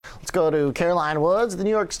Let's go to Caroline Woods, the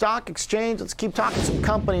New York Stock Exchange. Let's keep talking some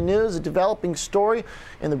company news, a developing story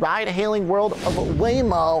in the ride-hailing world of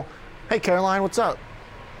Waymo. Hey, Caroline, what's up?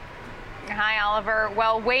 Hi, Oliver.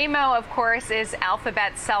 Well, Waymo, of course, is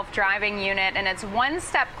Alphabet's self-driving unit, and it's one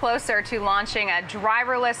step closer to launching a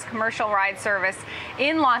driverless commercial ride service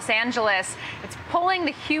in Los Angeles. It's pulling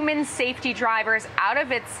the human safety drivers out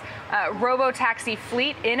of its robo-taxi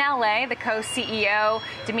fleet in LA. The co-CEO,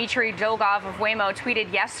 Dmitry Dolgov of Waymo,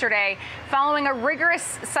 tweeted yesterday, following a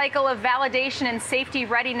rigorous cycle of validation and safety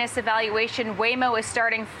readiness evaluation, Waymo is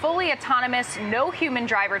starting fully autonomous, no human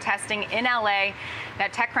driver testing in LA.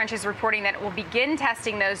 That TechCrunch is reporting that it will begin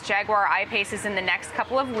testing those Jaguar I-Paces in the next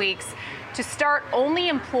couple of weeks. To start, only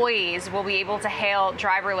employees will be able to hail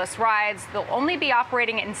driverless rides. They'll only be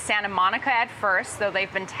operating in Santa Monica at first, though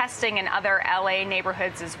they've been testing in other LA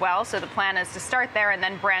neighborhoods as well. So the plan is to start there and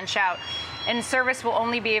then branch out. And service will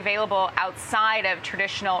only be available outside of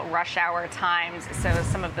traditional rush hour times, so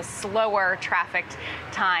some of the slower trafficked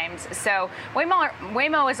times. So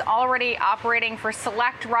Waymo is already operating for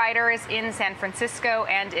select riders in San Francisco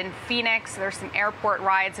and in Phoenix. There's some airport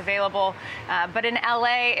rides available, but in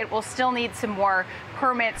LA, it will still need some more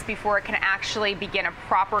permits before it can actually begin a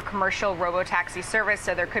proper commercial robotaxi service.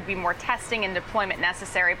 So there could be more testing and deployment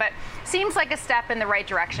necessary, but seems like a step in the right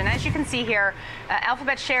direction. As you can see here,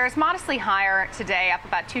 Alphabet shares modestly higher today, up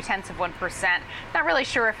about 0.2%. Not really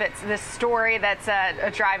sure if it's this story that's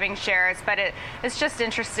driving shares, but it's just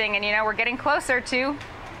interesting. And, you know, we're getting closer to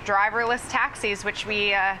driverless taxis, which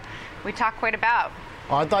we talk quite about.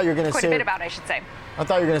 Oh, I thought you were going to say quite a bit about, I should say. I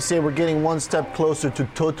thought you were going to say we're getting one step closer to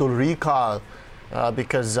Total Recall,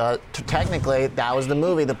 because technically that was the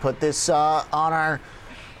movie that put this on our,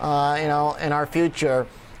 in our future.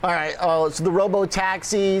 All right. Oh, so the robo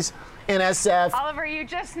taxis. NSF. Oliver, you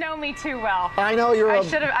just know me too well. I know you're a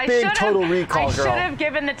big Total Recall girl. I should have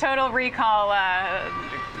given the Total Recall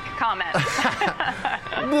comment.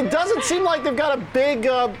 It doesn't seem like they've got a big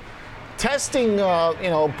testing,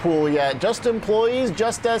 pool yet. Just employees,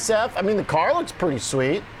 just SF. I mean, the car looks pretty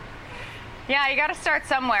sweet. Yeah, you got to start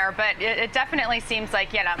somewhere, but it definitely seems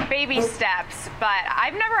like, baby steps. But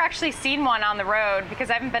I've never actually seen one on the road because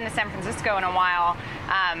I haven't been to San Francisco in a while.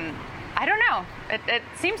 I don't know. It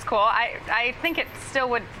seems cool. I think it still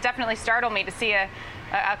would definitely startle me to see a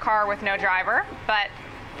car with no driver. But,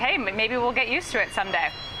 hey, maybe we'll get used to it someday.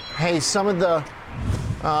 Hey, some of the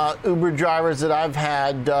Uber drivers that I've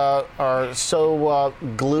had are so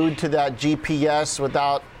glued to that GPS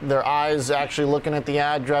without their eyes actually looking at the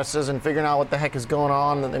addresses and figuring out what the heck is going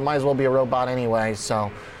on that they might as well be a robot anyway.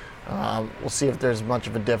 So we'll see if there's much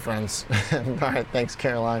of a difference. All right, thanks,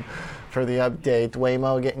 Caroline, for the update.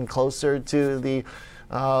 Waymo getting closer to the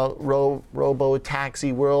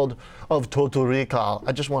robo-taxi world of Total Recall.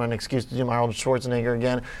 I just want an excuse to do my Arnold Schwarzenegger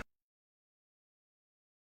again.